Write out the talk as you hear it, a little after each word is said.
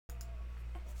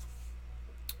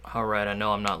All right, I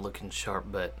know I'm not looking sharp,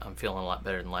 but I'm feeling a lot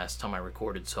better than last time I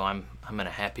recorded, so I'm in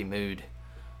a happy mood.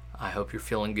 I hope you're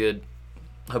feeling good.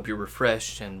 Hope you're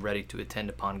refreshed and ready to attend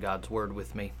upon God's word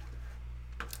with me.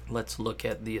 Let's look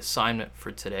at the assignment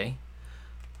for today.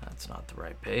 That's not the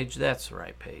right page. That's the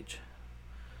right page.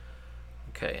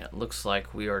 Okay, it looks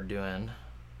like we are doing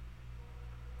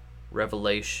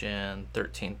Revelation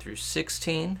 13 through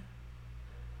 16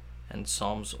 and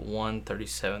Psalms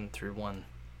 137 through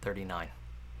 139.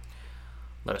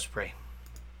 Let us pray.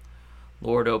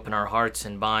 Lord, open our hearts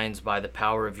and minds by the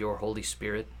power of your Holy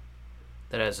Spirit,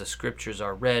 that as the scriptures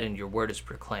are read and your word is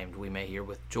proclaimed, we may hear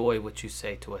with joy what you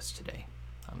say to us today.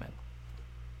 Amen.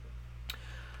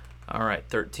 All right,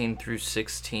 13 through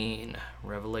 16.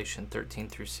 Revelation 13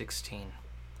 through 16.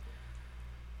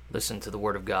 Listen to the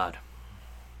word of God.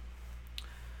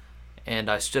 And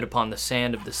I stood upon the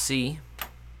sand of the sea,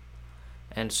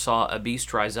 and saw a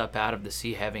beast rise up out of the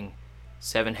sea, having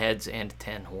 7 heads and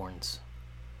 10 horns,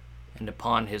 and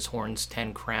upon his horns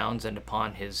 10 crowns, and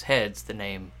upon his heads the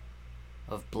name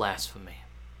of blasphemy.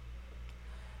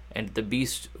 And the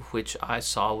beast which I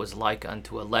saw was like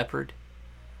unto a leopard,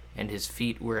 and his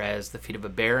feet were as the feet of a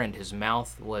bear, and his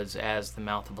mouth was as the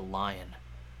mouth of a lion.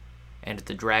 And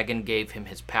the dragon gave him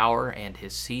his power, and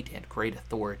his seat, and great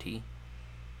authority.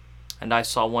 And I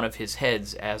saw one of his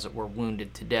heads as it were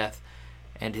wounded to death,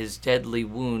 and his deadly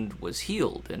wound was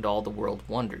healed, and all the world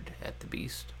wondered at the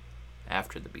beast,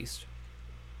 after the beast.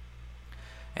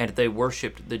 And they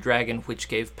worshipped the dragon which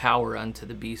gave power unto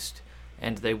the beast,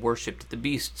 and they worshipped the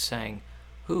beast, saying,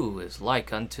 Who is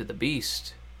like unto the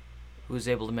beast? Who is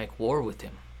able to make war with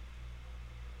him?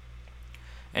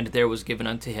 And there was given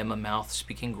unto him a mouth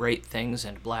speaking great things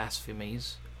and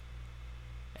blasphemies,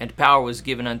 and power was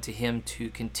given unto him to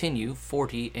continue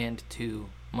 42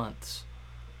 months.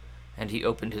 And he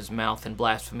opened his mouth in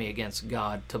blasphemy against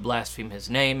God, to blaspheme his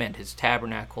name and his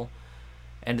tabernacle,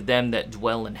 and them that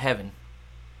dwell in heaven.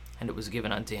 And it was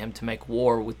given unto him to make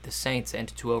war with the saints, and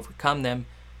to overcome them.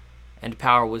 And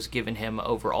power was given him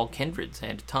over all kindreds,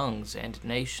 and tongues, and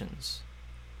nations.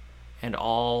 And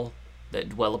all that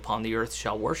dwell upon the earth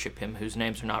shall worship him, whose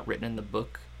names are not written in the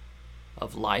book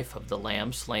of life of the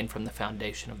Lamb, slain from the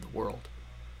foundation of the world.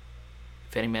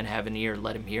 If any man have an ear,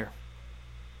 let him hear.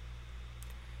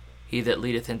 He that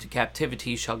leadeth into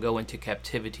captivity shall go into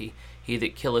captivity. He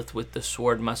that killeth with the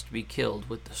sword must be killed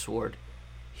with the sword.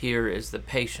 Here is the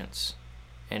patience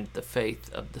and the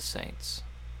faith of the saints.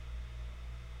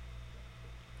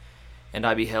 And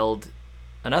I beheld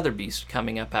another beast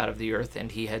coming up out of the earth,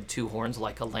 and he had 2 horns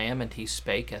like a lamb, and he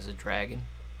spake as a dragon.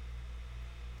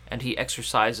 And he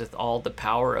exerciseth all the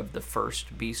power of the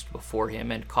first beast before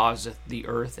him, and causeth the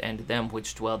earth and them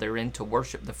which dwell therein to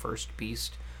worship the first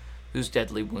beast, whose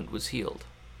deadly wound was healed.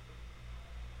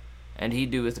 And he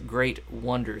doeth great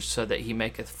wonders, so that he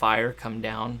maketh fire come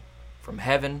down from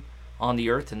heaven on the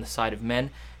earth in the sight of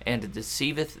men, and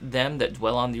deceiveth them that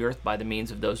dwell on the earth by the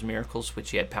means of those miracles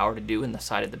which he had power to do in the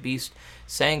sight of the beast,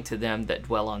 saying to them that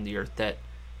dwell on the earth that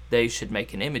they should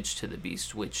make an image to the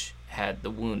beast which had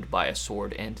the wound by a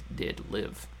sword and did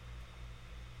live.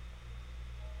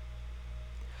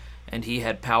 And he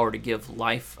had power to give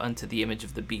life unto the image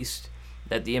of the beast,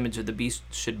 that the image of the beast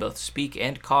should both speak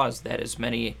and cause that as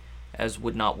many as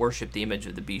would not worship the image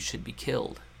of the beast should be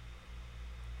killed.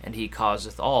 And he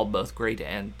causeth all, both great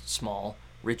and small,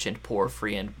 rich and poor,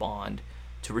 free and bond,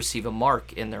 to receive a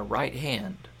mark in their right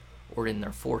hand or in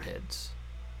their foreheads,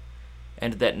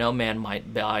 and that no man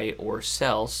might buy or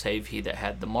sell save he that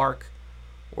had the mark,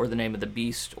 or the name of the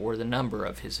beast, or the number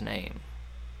of his name.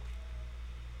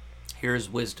 Here is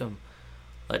wisdom.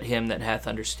 Let him that hath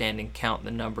understanding count the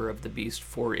number of the beast,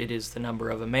 for it is the number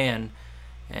of a man,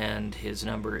 and his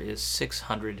number is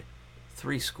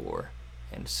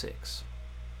 666.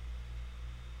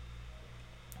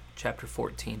 Chapter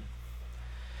 14.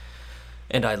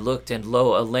 And I looked, and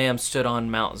lo, a Lamb stood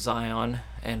on Mount Zion,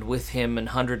 and with him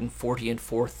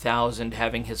 144,000,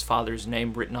 having his Father's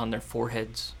name written on their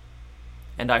foreheads.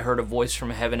 And I heard a voice from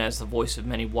heaven as the voice of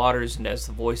many waters, and as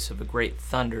the voice of a great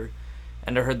thunder.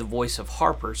 And I heard the voice of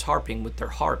harpers harping with their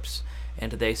harps,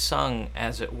 and they sung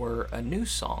as it were a new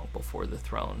song before the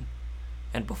throne,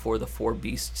 and before the 4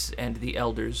 beasts and the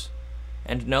elders.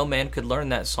 And no man could learn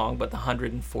that song but the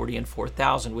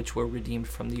 144,000 which were redeemed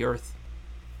from the earth.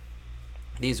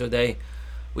 These are they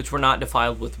which were not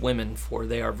defiled with women, for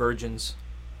they are virgins.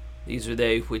 These are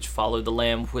they which follow the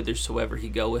Lamb whithersoever he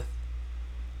goeth.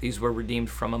 These were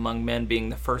redeemed from among men, being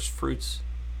the first fruits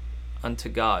unto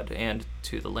God and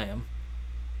to the Lamb.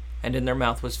 And in their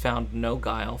mouth was found no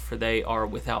guile, for they are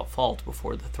without fault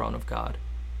before the throne of God.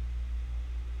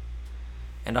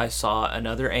 And I saw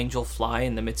another angel fly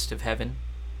in the midst of heaven,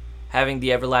 having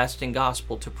the everlasting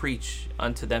gospel to preach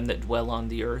unto them that dwell on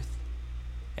the earth,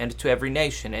 and to every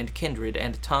nation, and kindred,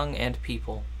 and tongue, and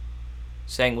people,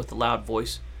 saying with a loud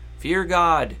voice, Fear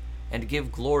God, and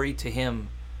give glory to him,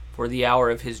 for the hour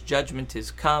of his judgment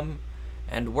is come,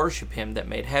 and worship him that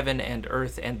made heaven and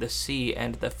earth and the sea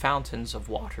and the fountains of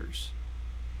waters.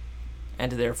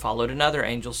 And there followed another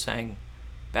angel, saying,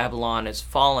 Babylon is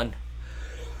fallen.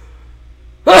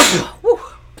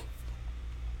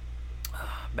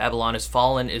 Babylon is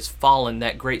fallen,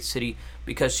 that great city,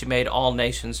 because she made all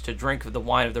nations to drink of the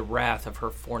wine of the wrath of her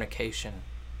fornication.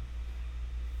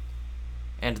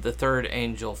 And the third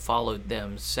angel followed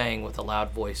them, saying with a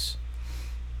loud voice,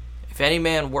 If any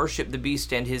man worship the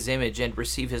beast and his image, and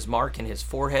receive his mark in his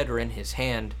forehead or in his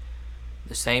hand,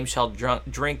 the same shall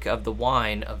drink of the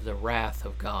wine of the wrath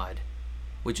of God,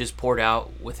 which is poured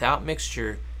out without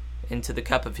mixture into the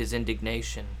cup of his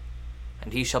indignation.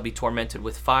 And he shall be tormented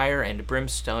with fire and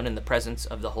brimstone in the presence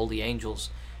of the holy angels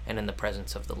and in the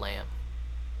presence of the Lamb.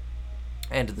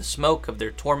 And the smoke of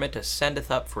their torment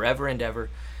ascendeth up forever and ever,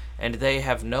 and they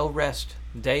have no rest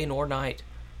day nor night,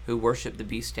 who worship the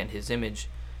beast and his image,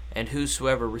 and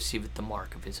whosoever receiveth the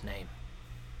mark of his name.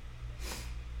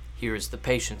 Here is the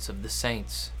patience of the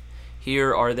saints.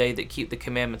 Here are they that keep the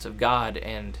commandments of God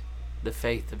and the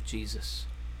faith of Jesus.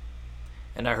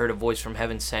 And I heard a voice from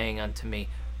heaven saying unto me,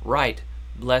 Write,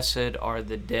 Blessed are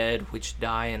the dead which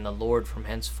die in the Lord from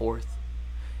henceforth.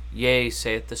 Yea,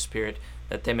 saith the Spirit,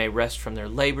 that they may rest from their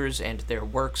labors, and their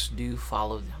works do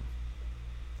follow them.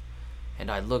 And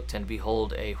I looked, and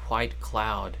behold, a white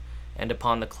cloud, and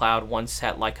upon the cloud one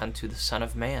sat like unto the Son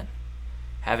of Man,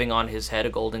 having on his head a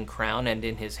golden crown, and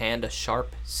in his hand a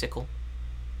sharp sickle.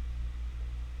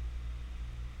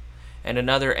 And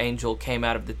another angel came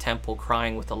out of the temple,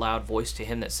 crying with a loud voice to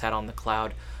him that sat on the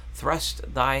cloud,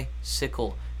 Thrust thy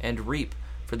sickle, and reap,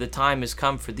 for the time is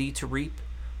come for thee to reap,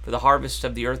 for the harvest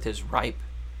of the earth is ripe.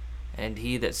 And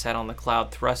he that sat on the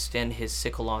cloud thrust in his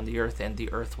sickle on the earth, and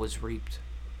the earth was reaped.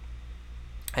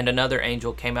 And another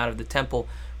angel came out of the temple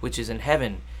which is in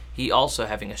heaven, he also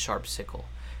having a sharp sickle.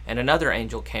 And another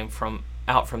angel came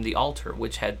out from the altar,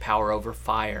 which had power over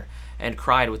fire, and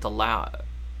cried a loud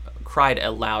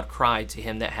cry to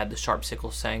him that had the sharp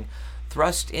sickle, saying,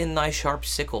 Thrust in thy sharp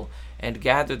sickle, and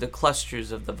gather the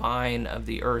clusters of the vine of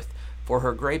the earth, for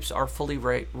her grapes are fully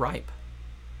ripe.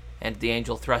 And the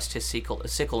angel thrust his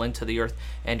sickle into the earth,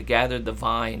 and gathered the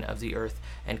vine of the earth,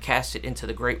 and cast it into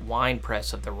the great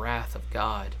winepress of the wrath of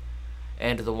God.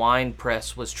 And the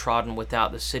winepress was trodden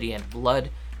without the city, and blood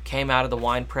came out of the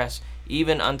winepress,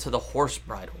 even unto the horse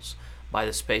bridles, by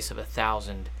the space of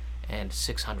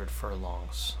 1,600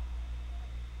 furlongs.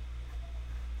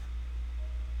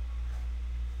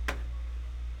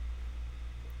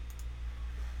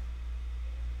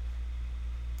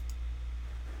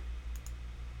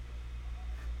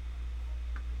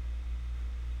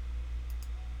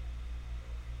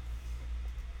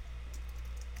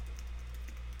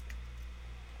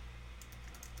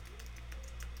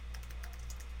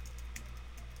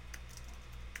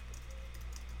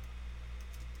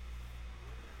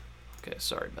 Okay,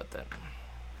 sorry about that.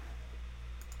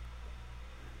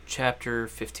 Chapter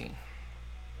 15.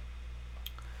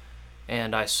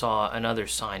 And I saw another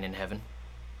sign in heaven,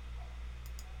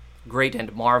 great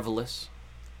and marvelous,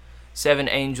 7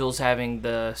 angels having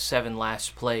the 7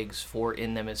 last plagues, for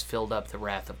in them is filled up the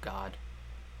wrath of God.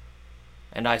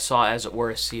 And I saw as it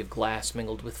were a sea of glass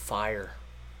mingled with fire,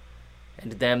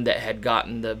 and them that had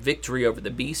gotten the victory over the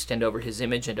beast, and over his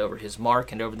image, and over his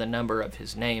mark, and over the number of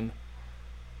his name,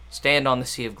 stand on the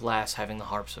sea of glass, having the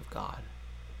harps of God.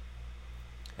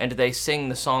 And they sing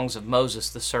the songs of Moses,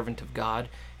 the servant of God,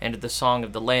 and the song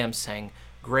of the Lamb, saying,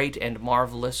 Great and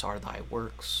marvelous are thy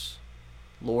works,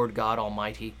 Lord God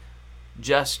Almighty.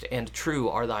 Just and true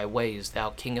are thy ways, thou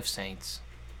King of saints.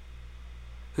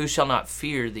 Who shall not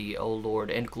fear thee, O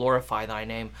Lord, and glorify thy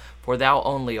name? For thou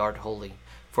only art holy.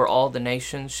 For all the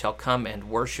nations shall come and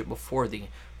worship before thee,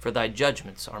 for thy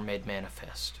judgments are made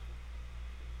manifest.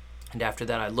 And after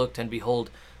that I looked, and behold,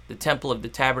 the temple of the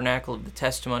tabernacle of the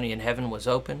testimony in heaven was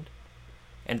opened,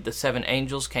 and the 7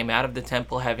 angels came out of the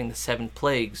temple, having the 7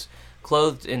 plagues,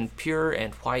 clothed in pure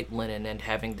and white linen, and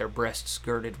having their breasts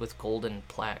girded with golden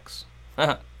plaques.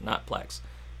 Not plaques,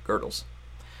 girdles.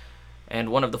 And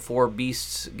one of the 4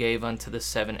 beasts gave unto the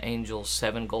 7 angels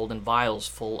 7 golden vials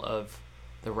full of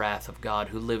the wrath of God,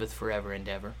 who liveth forever and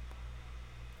ever.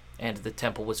 And the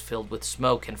temple was filled with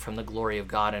smoke, and from the glory of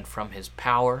God, and from his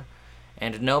power,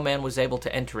 and no man was able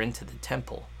to enter into the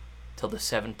temple till the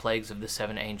 7 plagues of the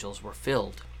 7 angels were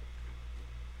fulfilled.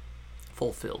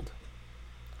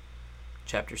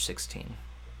 chapter 16.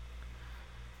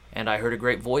 And I heard a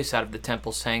great voice out of the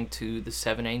temple saying to the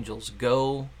 7 angels,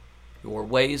 "Go your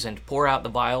ways and pour out the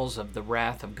vials of the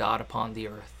wrath of God upon the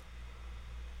earth."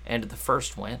 And the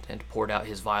first went and poured out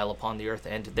his vial upon the earth,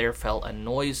 and there fell a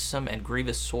noisome and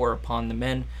grievous sore upon the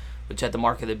men which had the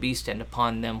mark of the beast, and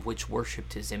upon them which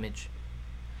worshipped his image.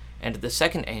 And the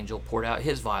second angel poured out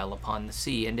his vial upon the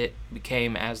sea, and it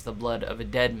became as the blood of a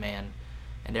dead man,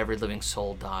 and every living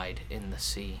soul died in the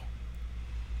sea.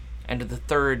 And the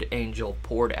third angel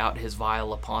poured out his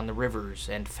vial upon the rivers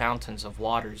and fountains of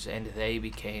waters, and they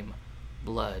became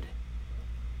blood.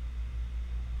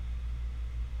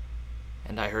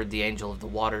 And I heard the angel of the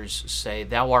waters say,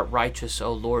 "Thou art righteous,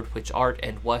 O Lord, which art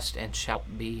and wast and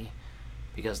shalt be,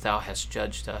 because thou hast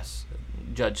judged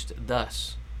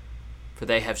thus. For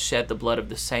they have shed the blood of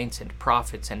the saints and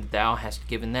prophets, and thou hast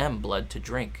given them blood to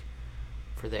drink,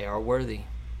 for they are worthy."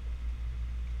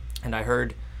 And I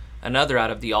heard another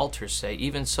out of the altar say,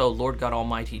 "Even so, Lord God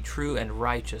Almighty, true and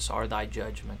righteous are thy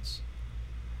judgments."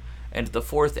 And the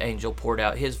fourth angel poured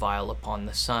out his vial upon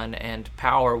the sun, and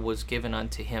power was given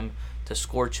unto him to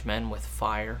scorch men with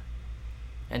fire.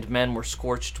 And men were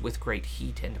scorched with great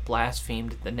heat, and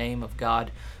blasphemed the name of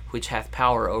God, which hath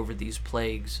power over these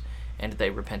plagues, and they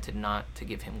repented not to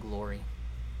give him glory.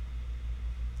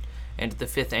 And the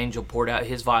fifth angel poured out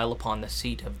his vial upon the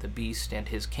seat of the beast, and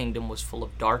his kingdom was full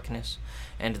of darkness,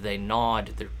 and they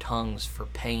gnawed their tongues for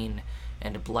pain,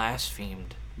 and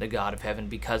blasphemed the God of heaven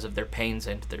because of their pains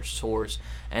and their sores,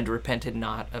 and repented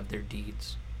not of their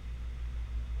deeds.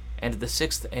 And the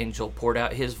sixth angel poured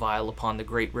out his vial upon the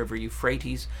great river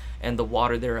Euphrates, and the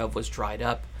water thereof was dried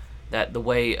up, that the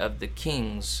way of the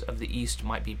kings of the east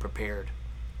might be prepared.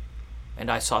 And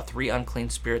I saw 3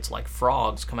 unclean spirits like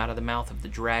frogs come out of the mouth of the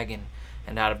dragon,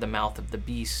 and out of the mouth of the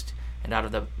beast, and out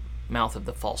of the mouth of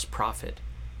the false prophet.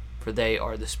 For they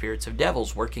are the spirits of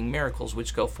devils, working miracles,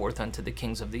 which go forth unto the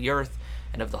kings of the earth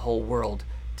and of the whole world,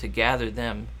 to gather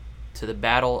them to the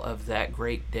battle of that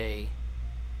great day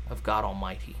of God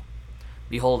Almighty.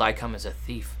 Behold, I come as a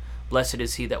thief. Blessed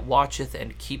is he that watcheth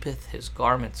and keepeth his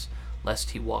garments,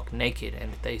 lest he walk naked,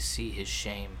 and they see his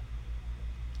shame.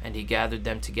 And he gathered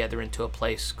them together into a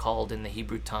place called in the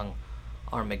Hebrew tongue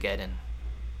Armageddon.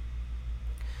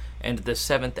 And the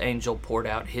 7th angel poured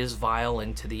out his vial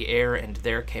into the air, and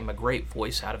there came a great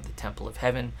voice out of the temple of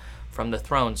heaven from the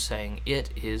throne, saying, "It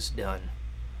is done."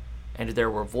 And there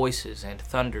were voices, and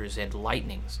thunders, and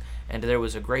lightnings, and there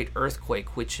was a great earthquake,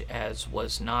 such as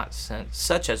was not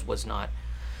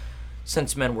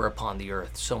since men were upon the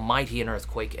earth, so mighty an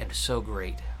earthquake, and so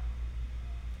great.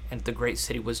 And the great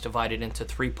city was divided into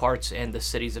 3 parts, and the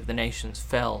cities of the nations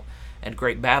fell. And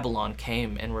great Babylon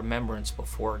came in remembrance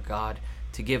before God,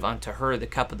 to give unto her the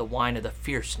cup of the wine of the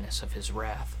fierceness of his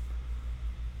wrath.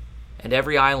 And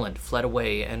every island fled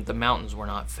away, and the mountains were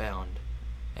not found.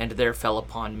 And there fell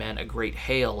upon men a great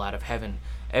hail out of heaven,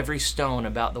 every stone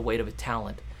about the weight of a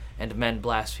talent. And men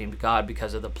blasphemed God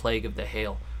because of the plague of the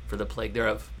hail, for the plague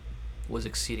thereof was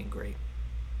exceeding great.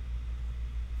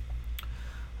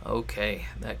 Okay,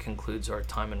 that concludes our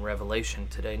time in Revelation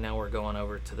today. Now we're going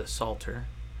over to the Psalter,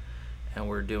 and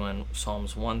we're doing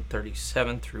Psalms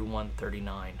 137 through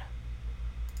 139.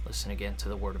 Listen again to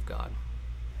the Word of God.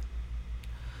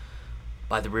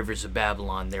 By the rivers of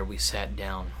Babylon there we sat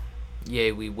down.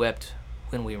 Yea, we wept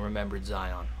when we remembered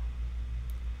Zion.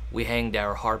 We hanged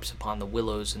our harps upon the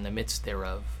willows in the midst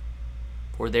thereof.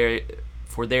 For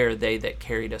there they that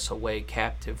carried us away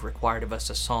captive required of us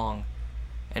a song,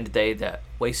 and they that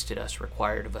wasted us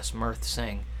required of us mirth,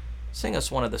 saying, "Sing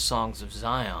us one of the songs of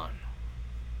Zion."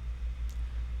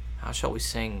 How shall we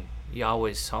sing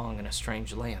Yahweh's song in a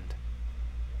strange land?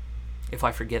 If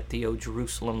I forget thee, O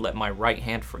Jerusalem, let my right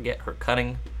hand forget her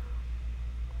cunning.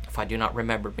 If I do not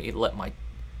remember thee, let my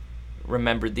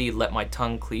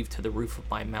tongue cleave to the roof of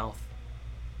my mouth.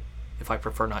 If I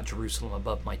prefer not Jerusalem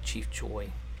above my chief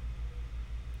joy.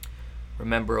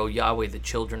 Remember, O Yahweh, the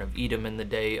children of Edom in the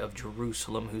day of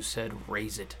Jerusalem, who said,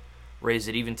 raise it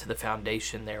even to the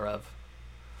foundation thereof.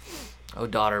 O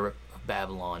daughter of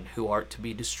Babylon, who art to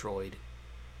be destroyed,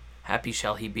 happy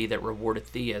shall he be that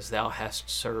rewardeth thee as thou hast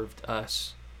served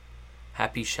us.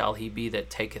 Happy shall he be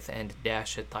that taketh and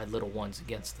dasheth thy little ones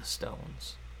against the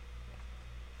stones.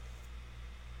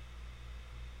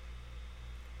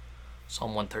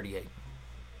 Psalm 138,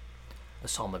 a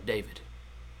psalm of David.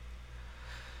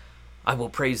 I will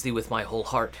praise thee with my whole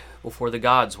heart. Before the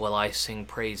gods will I sing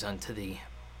praise unto thee.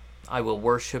 I will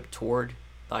worship toward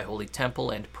thy holy temple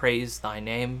and praise thy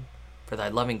name for thy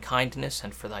loving kindness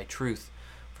and for thy truth,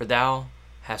 for thou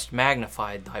hast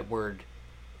magnified thy word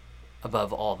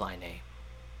above all thy name.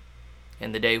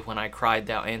 In the day when I cried,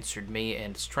 thou answered me,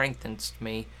 and strengthenedst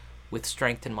me with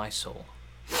strength in my soul.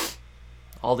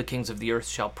 All the kings of the earth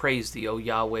shall praise thee, O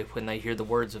Yahweh, when they hear the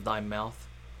words of thy mouth.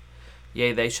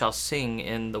 Yea, they shall sing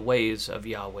in the ways of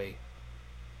Yahweh.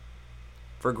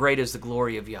 For great is the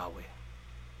glory of Yahweh.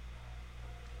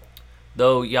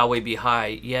 Though Yahweh be high,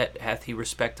 yet hath he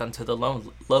respect unto the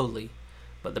lowly,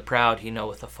 but the proud he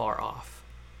knoweth afar off.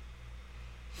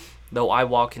 Though I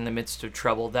walk in the midst of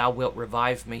trouble, thou wilt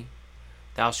revive me.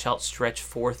 Thou shalt stretch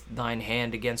forth thine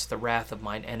hand against the wrath of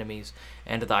mine enemies,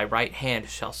 and thy right hand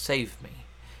shall save me.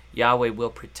 Yahweh will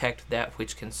protect that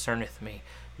which concerneth me.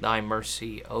 Thy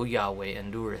mercy, O Yahweh,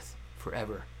 endureth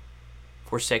forever.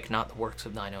 Forsake not the works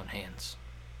of thine own hands.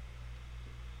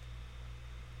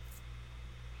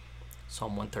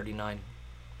 Psalm 139.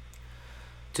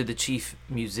 To the chief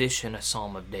musician, a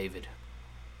psalm of David.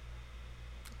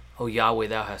 O Yahweh,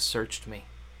 thou hast searched me,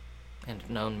 and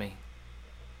known me.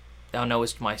 Thou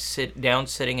knowest my down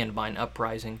sitting and mine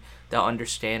uprising. Thou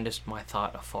understandest my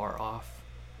thought afar off.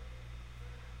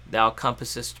 Thou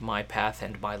compassest my path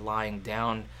and my lying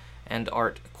down, and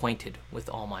art acquainted with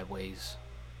all my ways.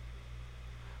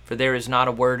 For there is not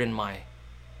a word in my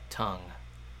tongue,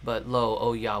 but lo,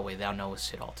 O Yahweh, thou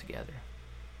knowest it altogether.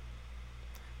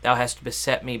 Thou hast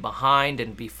beset me behind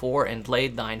and before, and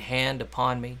laid thine hand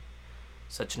upon me.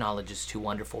 Such knowledge is too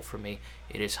wonderful for me.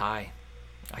 It is high.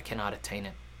 I cannot attain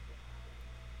it.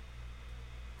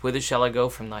 Whither shall I go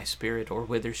from thy spirit, or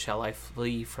whither shall I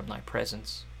flee from thy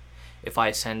presence? If I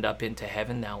ascend up into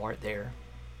heaven, thou art there.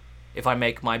 If I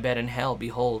make my bed in hell,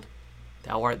 behold,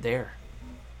 thou art there.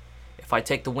 If I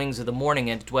take the wings of the morning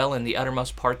and dwell in the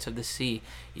uttermost parts of the sea,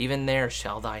 even there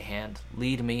shall thy hand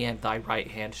lead me, and thy right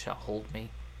hand shall hold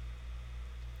me.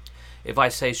 If I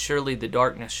say, surely the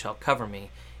darkness shall cover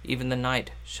me, even the night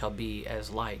shall be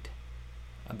as light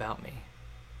about me.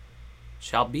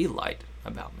 Shall be light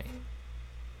about me.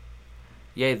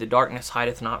 Yea, the darkness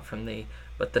hideth not from thee,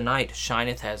 but the night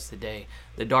shineth as the day.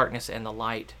 The darkness and the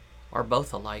light are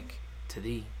both alike to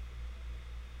thee.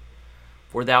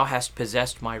 For thou hast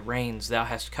possessed my reins, thou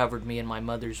hast covered me in my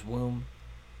mother's womb.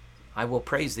 I will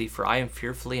praise thee, for I am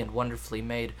fearfully and wonderfully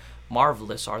made.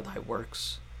 Marvelous are thy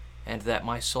works, and that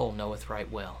my soul knoweth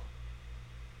right well.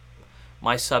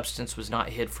 My substance was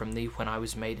not hid from thee when I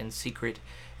was made in secret,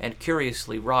 and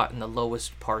curiously wrought in the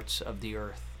lowest parts of the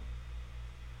earth.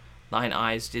 Thine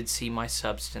eyes did see my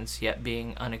substance, yet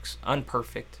being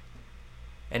unperfect.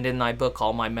 And in thy book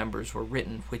all my members were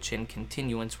written, which in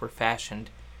continuance were fashioned,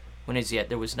 when as yet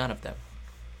there was none of them.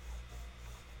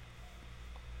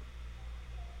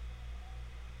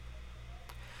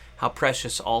 How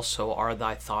precious also are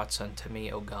thy thoughts unto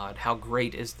me, O God! How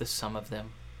great is the sum of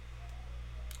them!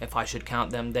 If I should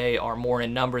count them, they are more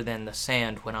in number than the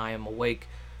sand. When I awake,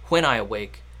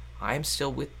 I am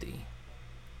still with thee.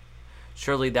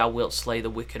 Surely thou wilt slay the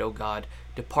wicked, O God.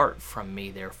 Depart from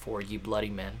me, therefore, ye bloody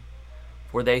men.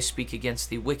 For they speak against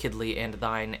thee wickedly, and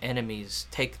thine enemies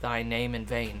take thy name in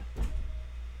vain.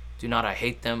 Do not I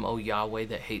hate them, O Yahweh,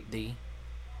 that hate thee?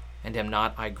 And am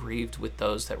not I grieved with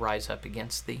those that rise up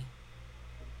against thee?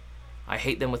 I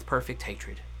hate them with perfect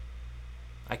hatred.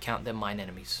 I count them mine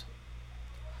enemies.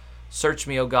 Search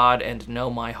me, O God, and know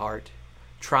my heart.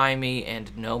 Try me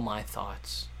and know my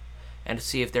thoughts, and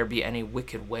see if there be any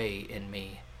wicked way in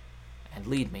me, and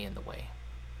lead me in the way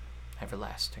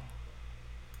everlasting.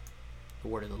 The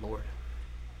word of the Lord.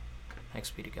 Thanks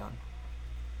be to God.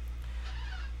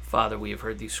 Father, we have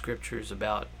heard these scriptures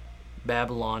about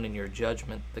Babylon and your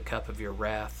judgment, the cup of your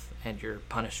wrath, and your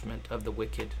punishment of the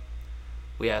wicked.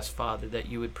 We ask, Father, that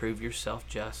you would prove yourself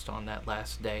just on that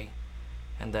last day,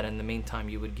 and that in the meantime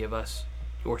you would give us,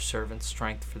 your servants,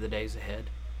 strength for the days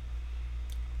ahead.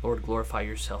 Lord, glorify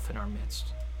yourself in our midst.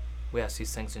 We ask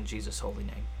these things in Jesus' holy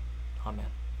name.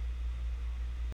 Amen.